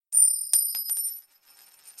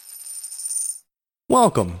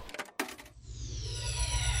Welcome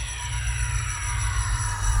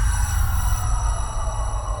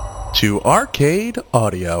to Arcade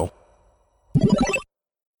Audio.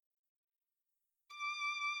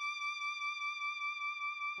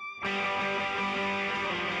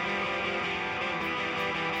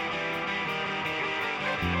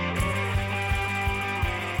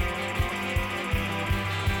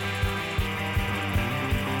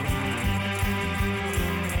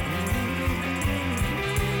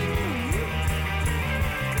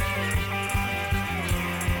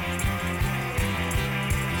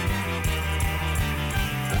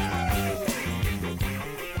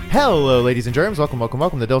 Hello, ladies and germs. Welcome to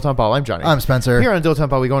Dilettante Ball. I'm Johnny. I'm Spencer. Here on Dilettante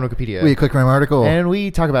Ball, we go on Wikipedia. We click random article. And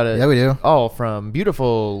we talk about it. Yeah, we do. All from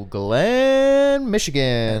beautiful Glen,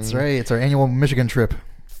 Michigan. That's right. It's our annual Michigan trip.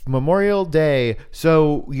 Memorial Day.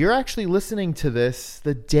 So you're actually listening to this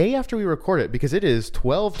the day after we record it because it is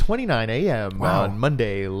 12:29 a.m. Wow. on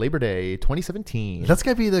Monday, Labor Day 2017. That's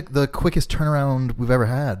got to be the quickest turnaround we've ever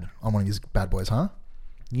had on one of these bad boys, huh?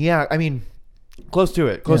 Yeah, I mean, close to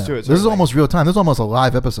it. Close to it. This is certainly. almost real time. This is almost a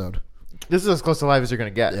live episode. This is as close to live as you're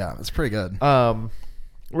going to get. Yeah, it's pretty good.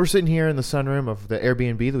 We're sitting here in the sunroom of the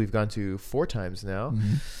Airbnb that we've gone to 4 times now.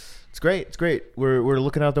 Mm-hmm. It's great. It's great. We're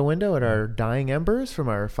looking out the window at our dying embers from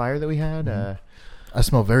our fire that we had. I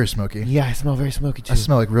smell very smoky. Yeah, I smell very smoky too. I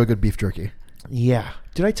smell like real good beef jerky. Yeah.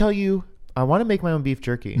 Did I tell you I want to make my own beef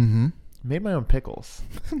jerky? Mm-hmm. Made my own pickles.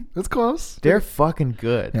 That's close. They're fucking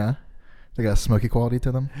good. Yeah. They got a smoky quality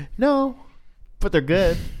to them. No, but they're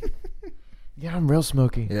good. Yeah, I'm real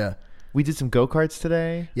smoky. Yeah. We did some go-karts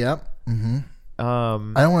today. Yep. Mm-hmm. I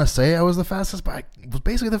I don't want to say I was the fastest, but I was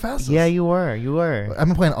basically the fastest. Yeah, you were. You were. I've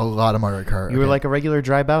been playing a lot of Mario Kart. You were like a regular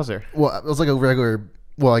dry Bowser. Well, it was like a regular.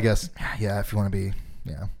 Well, I guess. Yeah, if you want to be.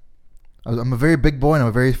 Yeah. I'm a very big boy and I'm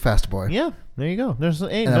a very fast boy. Yeah, there you go. There's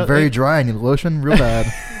And I'm very dry. I need lotion real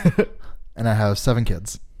bad. And I have 7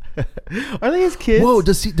 kids. Are they his kids? Whoa,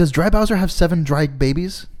 does Dry Bowser have 7 dry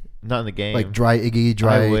babies? Not in the game. Like Dry Iggy,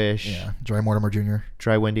 Dry... I wish. Yeah, Dry Mortimer Jr.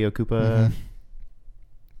 Dry Wendy Okupa. Mhm.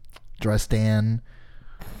 Dry Stan.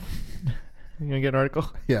 You gonna get an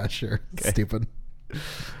article? Yeah, sure. Okay. Stupid.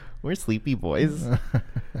 We're sleepy boys.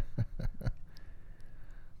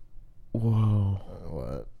 Whoa.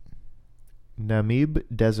 What? Namib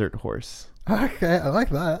Desert Horse. Okay, I like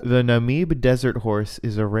that. The Namib Desert Horse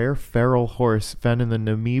is a rare feral horse found in the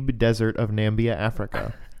Namib Desert of Nambia,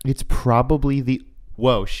 Africa. It's probably the...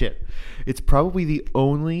 Whoa, shit. It's probably the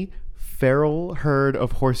only feral herd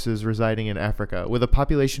of horses residing in Africa, with a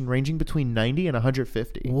population ranging between 90 and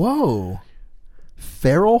 150. Whoa.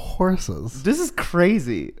 Feral horses. This is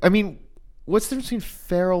crazy. I mean, what's the difference between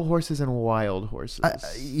feral horses and wild horses?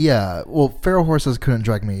 Yeah, well, feral horses couldn't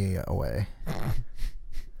drag me away.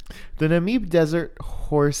 The Namib Desert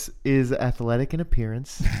horse is athletic in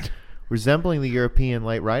appearance, resembling the European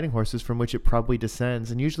light riding horses from which it probably descends,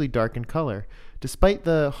 and usually dark in color. Despite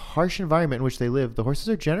the harsh environment in which they live, the horses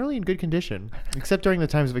are generally in good condition, except during the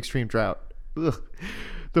times of extreme drought. Ugh.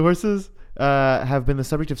 The horses have been the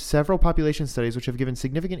subject of several population studies which have given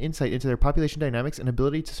significant insight into their population dynamics and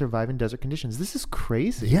ability to survive in desert conditions. This is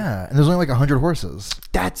crazy. Yeah, and there's only like 100 horses.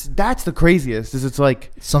 That's the craziest, is it's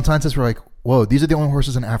like... Sometimes it's like, whoa, these are the only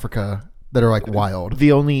horses in Africa that are like wild.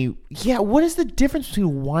 The only... Yeah, what is the difference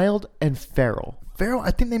between wild and feral? Feral, I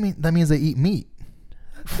think that means they eat meat.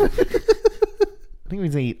 I think it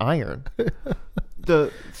means they eat iron.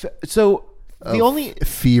 The only...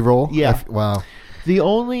 Feral? Yeah. Wow. The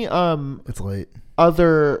only It's late.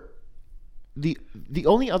 other the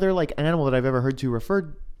only other like animal that I've ever heard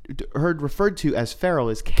referred to as feral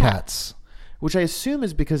is cats, which I assume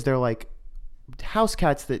is because they're like house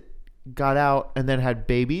cats that got out and then had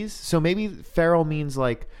babies. So maybe feral means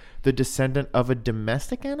like the descendant of a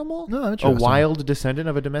domestic animal? No, a interesting. wild descendant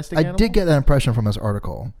of a domestic animal? I did get that impression from this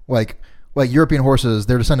article. Like European horses,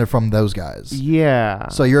 they're descended from those guys. Yeah.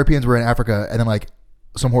 So Europeans were in Africa and then like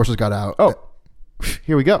some horses got out. Oh,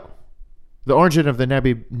 here we go. The origin of the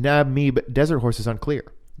Namib Desert horse is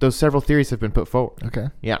unclear, though several theories have been put forward. Okay.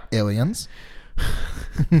 Yeah. Aliens.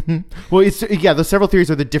 Well, the several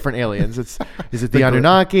theories are the different aliens. Is it the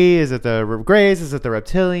Anunnaki? Is it the Greys? Is it the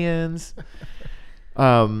reptilians?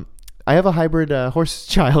 I have a hybrid horse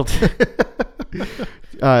child.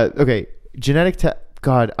 Okay,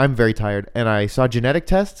 God, I'm very tired, and I saw genetic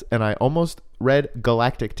tests, and I almost read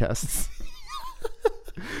galactic tests.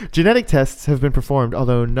 Genetic tests have been performed,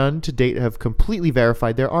 although none to date have completely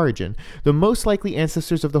verified their origin. The most likely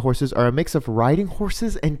ancestors of the horses are a mix of riding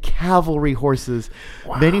horses and cavalry horses,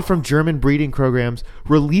 many from German breeding programs,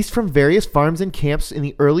 released from various farms and camps in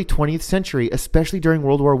the early 20th century, especially during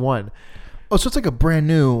World War I. Oh, so it's like a brand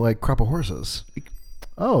new like crop of horses.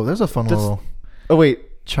 Oh, there's a fun That's- little Oh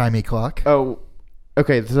wait. chimey clock. Oh,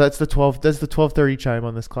 okay. So that's the 12. That's the 12:30 chime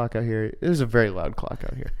on this clock out here. There's a very loud clock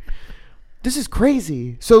out here. This is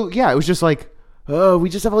crazy. So yeah, it was just like, oh, we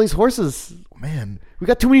just have all these horses. Man, We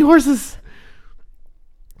got too many horses.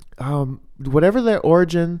 Whatever their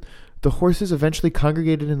origin, the horses eventually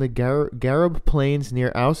congregated in the Garib Plains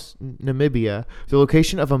near Aus, Namibia, the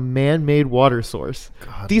location of a man-made water source.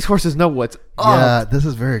 God. These horses know what's yeah, up. this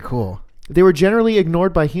is very cool. They were generally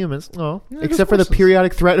ignored by humans, Yeah, except for they're the horses.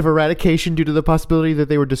 periodic threat of eradication due to the possibility that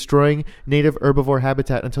they were destroying native herbivore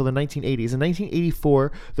habitat until the 1980s. In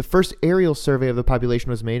 1984, the first aerial survey of the population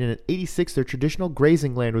was made, and in 86, their traditional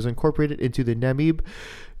grazing land was incorporated into the Namib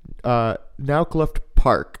Naukluft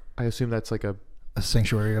Park. I assume that's like a... A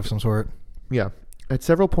sanctuary of some sort. Yeah. At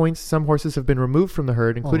several points, some horses have been removed from the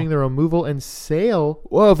herd, including the removal and sale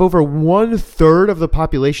of over 1/3 of the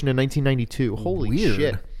population in 1992. Holy Weird.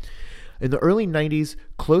 shit. In the early 90s,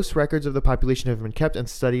 close records of the population have been kept and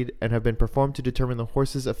studied and have been performed to determine the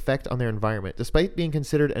horse's effect on their environment. Despite being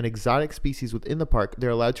considered an exotic species within the park,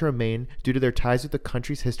 they're allowed to remain due to their ties with the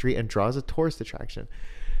country's history and draw as a tourist attraction.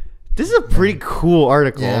 This is a pretty cool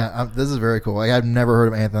article. Yeah, this is very cool. Like, I've never heard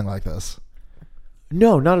of anything like this.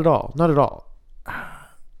 No, not at all. Not at all.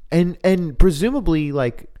 And presumably,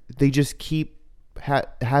 like, they just keep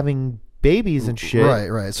having babies and shit.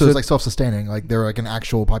 Right. So it's like self-sustaining. Like, they're like an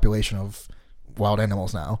actual population of wild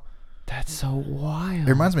animals now. That's so wild.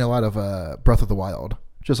 It reminds me a lot of Breath of the Wild.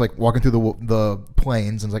 Just like walking through the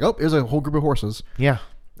plains, and it's like, oh, here's a whole group of horses, Yeah.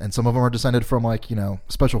 and some of them are descended from like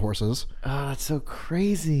special horses. Oh, that's so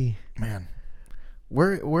crazy. Man,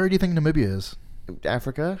 where do you think Namibia is?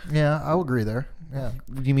 Africa? Yeah, I'll agree there. Yeah,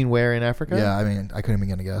 You mean where in Africa? yeah. I mean, I couldn't even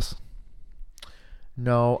begin to guess.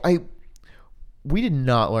 No, we did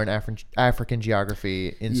not learn African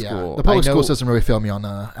geography in school. The public I know, school system really failed me on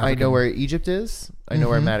I know where Egypt is. I know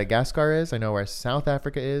where Mhm. Madagascar is. I know where South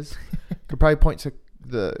Africa is. Could probably point to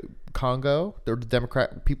the Congo, the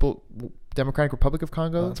Democratic Republic of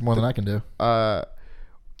Congo. That's more than I can do.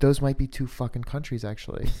 Those might be two fucking countries,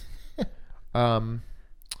 actually.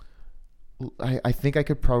 I think I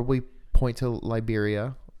could probably point to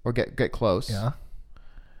Liberia or get close. Yeah,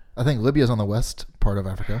 I think Libya's on the west part of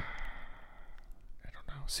Africa.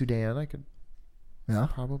 Sudan, I could Yeah,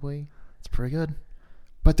 probably. it's pretty good.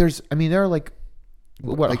 But there are like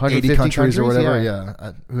what, like 150 80 countries or whatever. Yeah.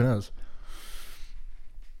 Yeah, who knows?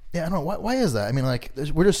 Yeah, I don't know. Why is that? I mean, like,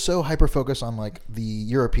 we're just so hyper focused on like the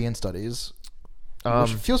European studies,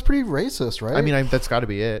 which feels pretty racist, right? I mean, that's got to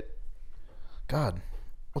be it. God,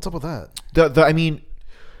 what's up with that? I mean,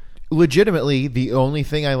 legitimately, the only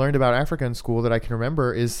thing I learned about Africa in school that I can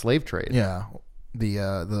remember is slave trade. Yeah, the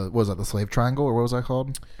what was that, the slave triangle, or what was that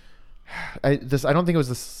called? I don't think it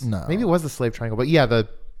was No. maybe it was the slave triangle, but yeah, the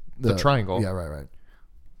triangle. Yeah, right.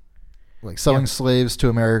 Like selling slaves to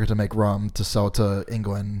America to make rum to sell to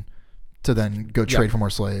England to then go trade for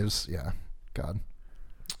more slaves. Yeah, God.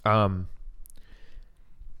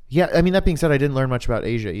 Yeah, I mean, that being said, I didn't learn much about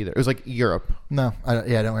Asia either. It was like Europe. No, I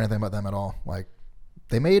didn't learn anything about them at all. Like,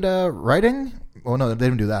 they made writing. Well, no, they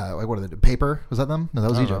didn't do that. Like, what did they do? Paper? Was that them? No, that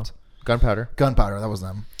was I don't Egypt. know. Gunpowder. Gunpowder. That was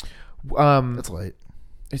them. That's late.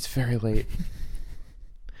 It's very late.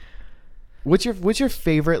 What's your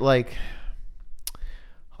favorite like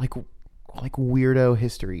weirdo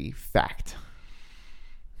history fact?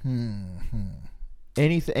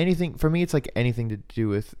 Anything for me, it's like anything to do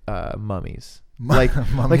with mummies. Like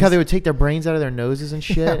how they would take their brains out of their noses and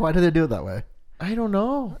shit. Yeah, why did they do it that way? I don't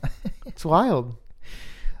know. It's wild.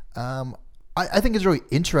 I think it's really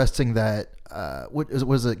interesting that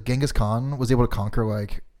was it Genghis Khan was able to conquer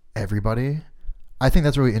like everybody. I think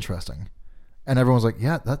that's really interesting, and everyone's like,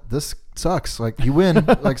 "Yeah, this sucks. Like, you win.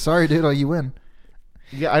 Like, sorry, dude, like, you win."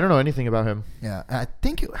 Yeah, I don't know anything about him. Yeah, I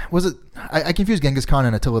think I confused Genghis Khan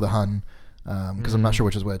and Attila the Hun because I'm not sure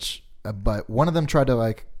which is which. But one of them tried to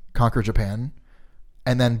like conquer Japan,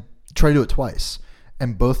 and then tried to do it twice,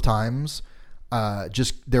 and both times,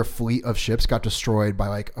 just their fleet of ships got destroyed by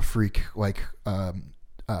like a freak like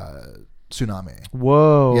tsunami.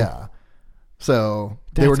 Whoa. Yeah. So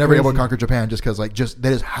they That's were never able to crazy. conquer Japan just because they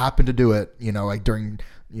just happened to do it, like during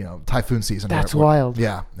typhoon season. That's wild.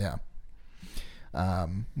 Yeah.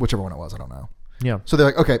 Whichever one it was, I don't know. Yeah. So they're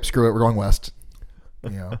like, okay, screw it, we're going west.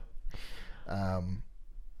 Oh,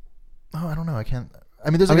 I don't know. I can't.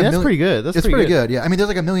 I mean, there's like that's pretty good. It's pretty good. Yeah. I mean, there's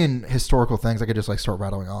like a million historical things I could just like start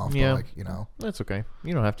rattling off. Yeah. But like, That's okay.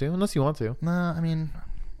 You don't have to unless you want to. Nah. I mean,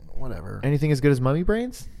 whatever. Anything as good as Mummy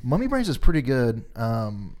Brains? Mummy Brains is pretty good.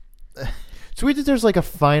 It's weird that there's like a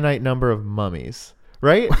finite number of mummies,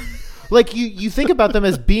 right? like you think about them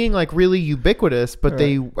as being like really ubiquitous, but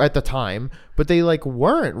they at the time, but they like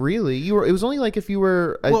weren't really. It was only like if you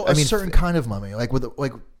were. A certain kind of mummy, like with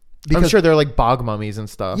like. Because, I'm sure they're like bog mummies and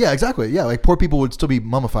stuff. Yeah, exactly. Yeah, like poor people would still be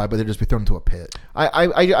mummified, but they'd just be thrown into a pit.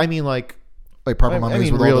 I mean like proper mummies. I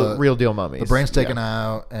mean with real deal mummies. The brain's taken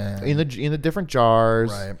out and in the different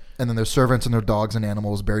jars. Right, and then their servants and their dogs and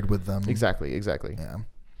animals buried with them. Exactly. Yeah,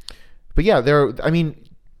 but yeah, I mean,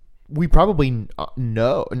 we probably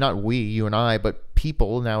know, not we, you and I, but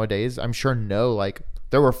people nowadays, I'm sure know like.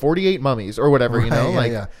 There were 48 mummies or whatever, right, you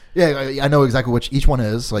know? Yeah, I know exactly which each one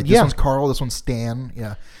is. Like, this one's Carl, this one's Stan.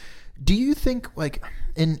 Yeah. Do you think, like,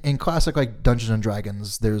 in classic, like, Dungeons and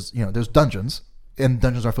Dragons, there's dungeons, and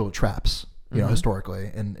dungeons are filled with traps, you know,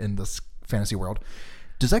 historically, in this fantasy world.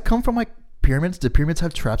 Does that come from, like, pyramids? Did pyramids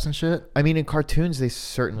have traps and shit? I mean, in cartoons, they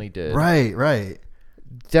certainly did. Right.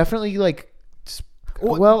 Definitely, like...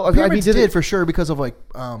 Pyramids did for sure because of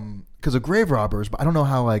grave robbers, but I don't know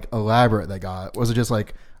how like elaborate they got. Was it just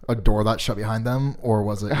like a door that shut behind them, or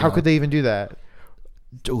was it? How could they even do that?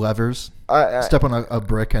 Levers. Step on a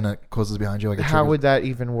brick and it closes behind you. Like how would that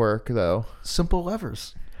even work, though? Simple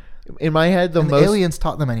levers. In my head, the aliens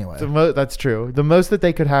taught them anyway. That's true. The most that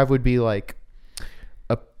they could have would be like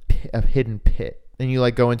a hidden pit, and you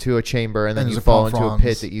like go into a chamber and then you fall into a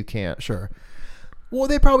pit that you can't. Sure. Well,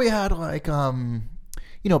 they probably had like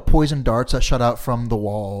poison darts that shut out from the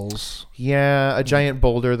walls. Yeah, a giant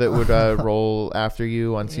boulder that would roll after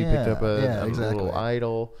you once you picked up a little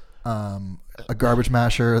idol. A garbage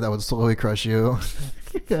masher that would slowly crush you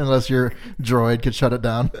unless your droid could shut it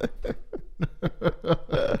down.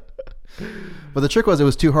 But the trick was it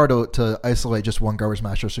was too hard to isolate just one garbage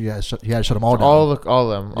masher, so you had to shut them all down.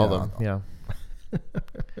 All of them. Yeah.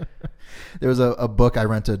 There was a book I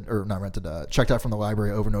checked out from the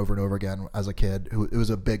library over and over and over again as a kid. It was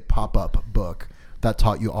a big pop-up book that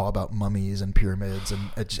taught you all about mummies and pyramids and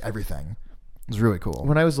just everything. It was really cool.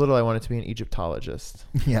 When I was little, I wanted to be an Egyptologist.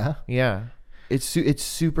 Yeah? Yeah. It's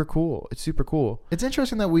super cool. It's super cool. It's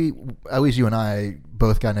interesting that we, at least you and I,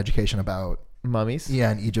 both got an education about mummies. Yeah,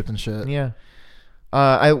 and Egypt and shit. Yeah.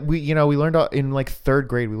 We learned in like third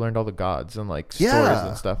grade, we learned all the gods and like stories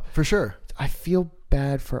and stuff. For sure. I feel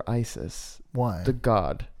bad for Isis. Why? The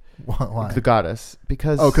god. Why? The goddess.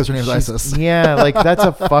 Because her name's Isis. Yeah, like that's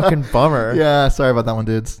a fucking bummer. Yeah, sorry about that one,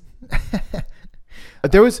 dudes.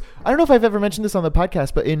 There was, I don't know if I've ever mentioned this on the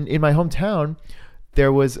podcast, but in my hometown,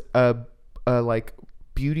 there was a like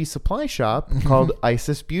beauty supply shop called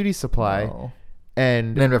Isis Beauty Supply. Oh.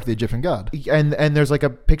 And named after the Egyptian god. And there's like a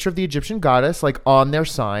picture of the Egyptian goddess like on their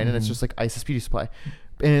sign, and it's just like Isis Beauty Supply.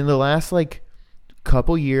 And in the last like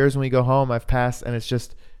couple years when we go home, I've passed and it's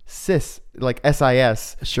just SIS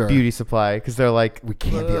sure. Beauty Supply, because they're like, we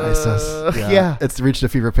can't be Isis. Yeah, it's reached a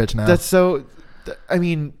fever pitch now. That's so. I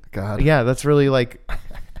mean, God. Yeah, that's really like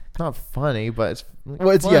not funny, but it's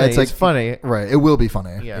it's funny. Right, it will be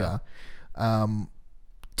funny. Yeah.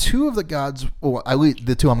 Two of the gods, well, at least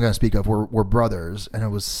the two I'm going to speak of were brothers, and it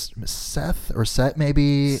was Seth or Set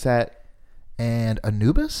maybe. Set and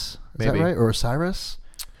Anubis. Is that right? Or Osiris?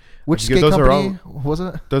 Which skate those company was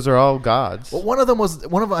it? Those are all gods. Well, one of them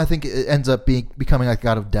I think it ends up becoming like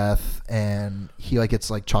god of death, and he like gets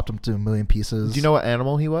like chopped into a million pieces. Do you know what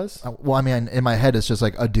animal he was? Well, I mean, in my head it's just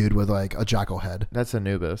like a dude with like a jackal head. That's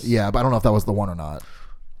Anubis. Yeah, but I don't know if that was the one or not.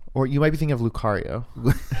 Or you might be thinking of Lucario.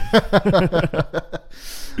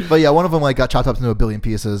 But yeah, one of them like got chopped up into a billion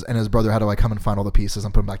pieces, and his brother had to like come and find all the pieces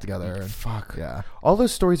and put them back together. And, fuck. Yeah. All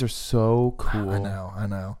those stories are so cool. I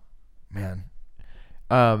know. Man.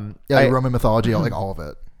 Roman mythology, like all of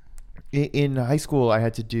it. In high school, I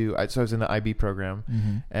had to do. So I was in the IB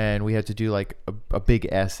program, and we had to do like a big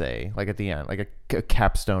essay, like at the end, like a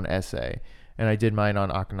capstone essay, and I did mine on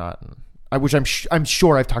Akhenaten, which I'm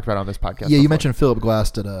sure I've talked about on this podcast. Yeah, you mentioned Philip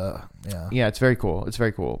Glass did a. Yeah, it's very cool. It's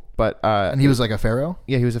very cool. But and he was like a pharaoh.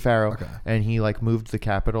 Yeah, he was a pharaoh. Okay. And he like moved the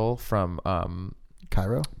capital from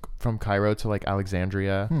Cairo to like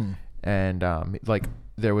Alexandria, and like.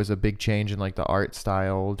 There was a big change in like the art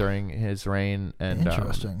style during his reign, and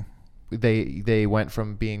interesting. They went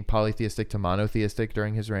from being polytheistic to monotheistic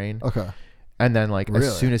during his reign. Okay, and then like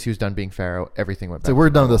as soon as he was done being pharaoh, everything went back. So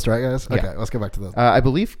we're done with this, right, guys? Yeah. Okay, let's get back to this. I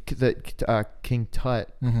believe that King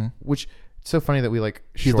Tut, which it's so funny that we like.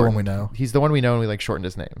 He's the one we know. He's the one we know, and we like shortened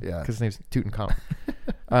his name. Yeah, because his name's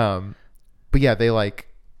Tutankhamun. But yeah, they like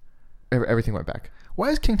everything went back. Why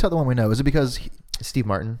is King Tut the one we know? Is it because Steve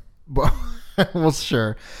Martin? Well,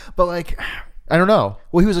 sure, but like, I don't know.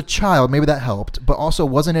 Well, he was a child. Maybe that helped, but also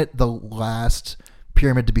wasn't it the last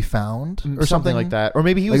pyramid to be found or something like that. Or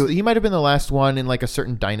maybe he might have been the last one in like a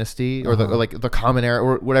certain dynasty or or like the common era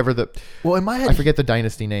or whatever well, in my head, I forget the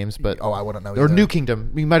dynasty names, but I wouldn't know. Or New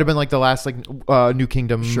Kingdom. He might have been like the last like New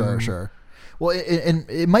Kingdom. Sure. Well, and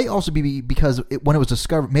it might also be because when it was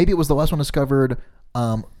discovered, maybe it was the last one discovered.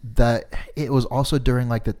 That it was also during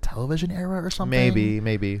like the television era or something.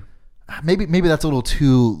 Maybe that's a little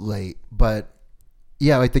too late. But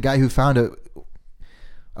yeah, like the guy who found it,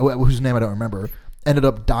 whose name I don't remember, ended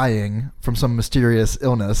up dying from some mysterious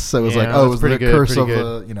illness. So it was it was the curse of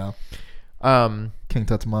King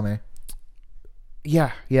Tut's mummy.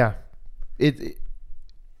 Yeah.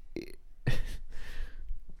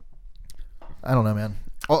 I don't know, man.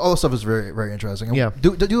 All this stuff is very, very interesting. Yeah.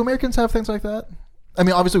 Do Americans have things like that? I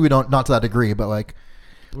mean, obviously we don't, not to that degree, but like,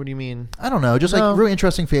 what do you mean? I don't know, just like really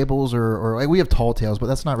interesting fables or like we have tall tales, but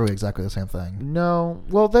that's not really exactly the same thing. No.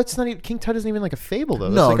 Well, that's not even, King Tut isn't even like a fable though.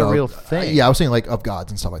 That's No, like a real thing. Yeah, I was saying like of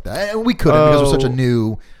gods and stuff like that. And we couldn't because we're such a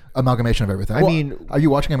new amalgamation of everything. I mean, are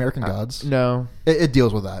you watching American Gods? No. It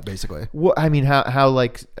deals with that basically. Well, I mean,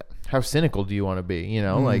 how cynical do you want to be? You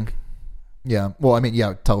know, like. Yeah. Well, I mean,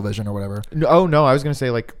 yeah, television or whatever. No, I was going to say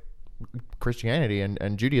like Christianity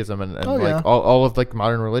and Judaism and like all of like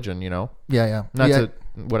modern religion, you know? Yeah. Not to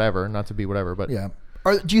be whatever, but yeah.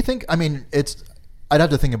 Do you think, I mean, I'd have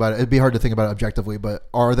to think about it. It'd be hard to think about it objectively, but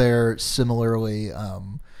are there similarly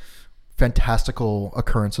fantastical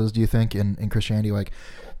occurrences, do you think, in Christianity? Like,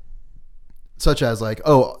 such as like,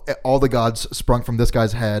 all the gods sprung from this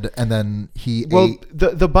guy's head, and then he ate.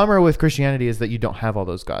 The bummer with Christianity is that you don't have all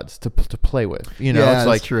those gods to play with. You know, yeah, it's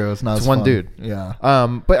like true. It's not it's as one fun. dude. Yeah.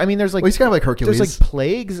 But I mean, there's like he's kind of like Hercules. There's like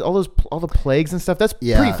plagues, all the plagues and stuff. That's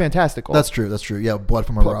pretty fantastical. That's true. Yeah, blood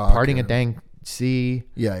from a rock, parting a dang sea.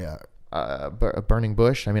 Yeah. A burning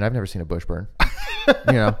bush. I mean, I've never seen a bush burn.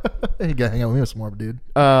 You know, you gotta hang out with me some more, dude.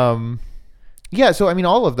 Yeah. So I mean,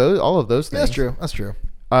 all of those things. Yeah, that's true.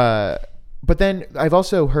 But then I've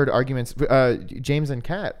also heard arguments. James and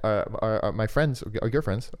Kat, are my friends, or your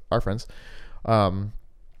friends, our friends,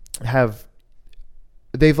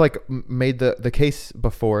 they've like made the case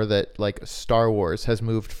before that like Star Wars has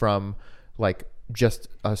moved from like just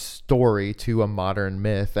a story to a modern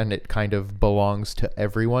myth, and it kind of belongs to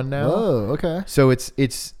everyone now. Oh, okay. So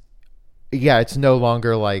it's no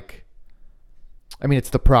longer like. I mean,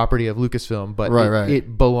 it's the property of Lucasfilm, but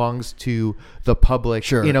it belongs to the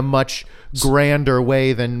public in a much grander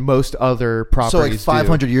way than most other properties. So, like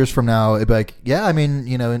 500 years from now, it'd be like, yeah, I mean,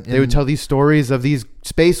 you know, they would tell these stories of these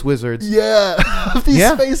space wizards. Yeah, of these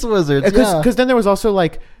space wizards. Because then there was also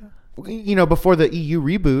like, you know, before the EU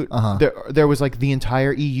reboot, there was like the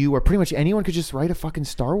entire EU where pretty much anyone could just write a fucking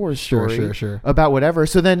Star Wars story about whatever.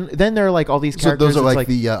 So then there are like all these characters. So those are like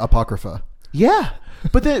the Apocrypha. Yeah.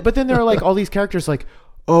 But then there are like all these characters like,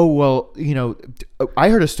 oh, well, you know, I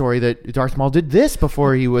heard a story that Darth Maul did this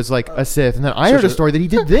before he was like a Sith. And then I heard a story that he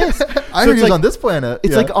did this. I heard he was on this planet.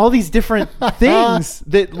 It's like all these different things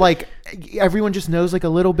that like everyone just knows like a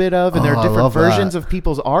little bit of. And there are different versions of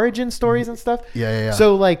people's origin stories and stuff. Yeah.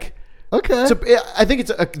 So like... Okay. So I think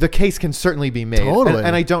the case can certainly be made. Totally.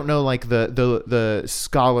 And I don't know like the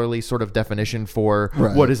scholarly sort of definition for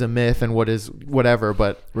what is a myth and what is whatever,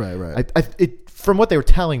 but from what they were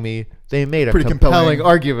telling me, they made a pretty compelling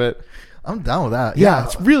argument. I'm down with that. Yeah,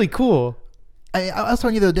 it's really cool. I was talking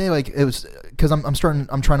to you the other day, like it was because I'm trying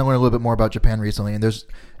to learn a little bit more about Japan recently, and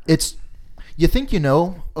you think you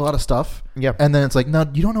know a lot of stuff, and then it's like, no,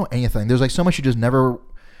 you don't know anything. There's like so much you just never.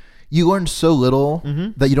 You learn so little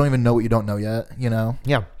that you don't even know what you don't know yet. You know.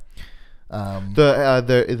 Yeah.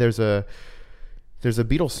 There's a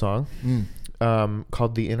Beatles song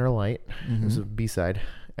called "The Inner Light." It was a B-side,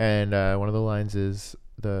 and one of the lines is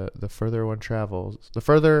the further one travels, the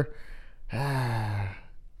further doesn't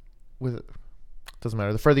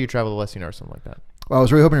matter. The further you travel, the less you know, or something like that. Well, I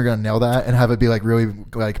was really hoping you were gonna nail that and have it be like really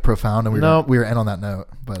like profound, and we were end on that note.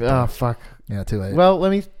 But fuck. Yeah, too late. Well,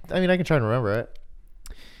 I can try and remember it.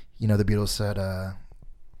 You know, the Beatles said, "The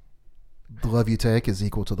love you take is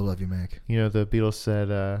equal to the love you make." You know, the Beatles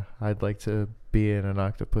said, "I'd like to be in an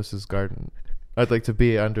octopus's garden. I'd like to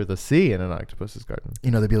be under the sea in an octopus's garden."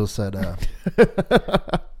 You know, the Beatles said,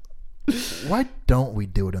 "Why don't we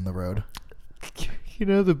do it in the road?" You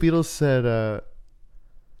know, the Beatles said,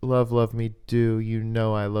 "Love, love me do. You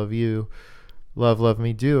know I love you. Love, love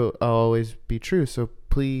me do. I'll always be true. So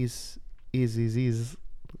please, easy,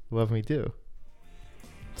 love me do."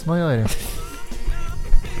 Smell you later.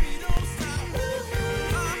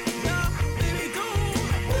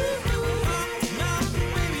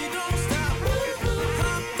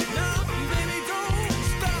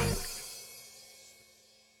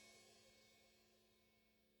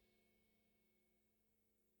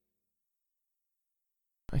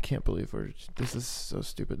 I can't believe this is so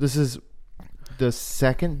stupid. This is the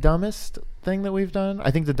second dumbest thing that we've done.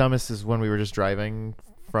 I think the dumbest is when we were just driving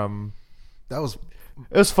from. That was.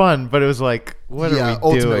 It was fun, but it was like, what are we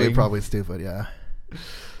ultimately doing? probably stupid. Yeah.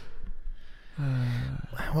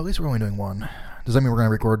 Well, at least we're only doing one. Does that mean we're going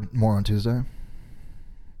to record more on Tuesday?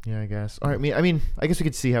 Yeah, I guess. All right. I mean, I guess we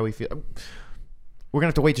could see how we feel. We're gonna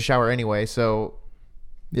have to wait to shower anyway, so.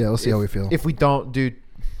 Yeah, let's see how we feel. If we don't do.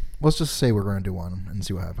 Let's just say we're going to do one and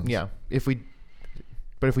see what happens. Yeah. If we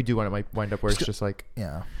do one, it might wind up where it's just like.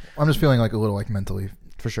 Yeah. I'm just feeling like a little like mentally.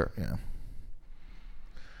 For sure. Yeah.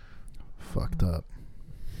 Fucked up.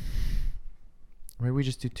 Maybe we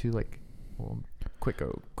just do two like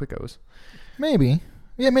quickos. Maybe.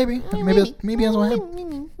 Yeah, maybe. Maybe that's what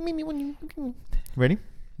happened. Ready?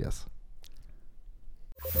 Yes.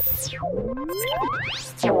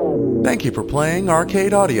 Thank you for playing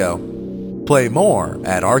Arcade Audio. Play more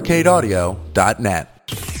at arcadeaudio.net.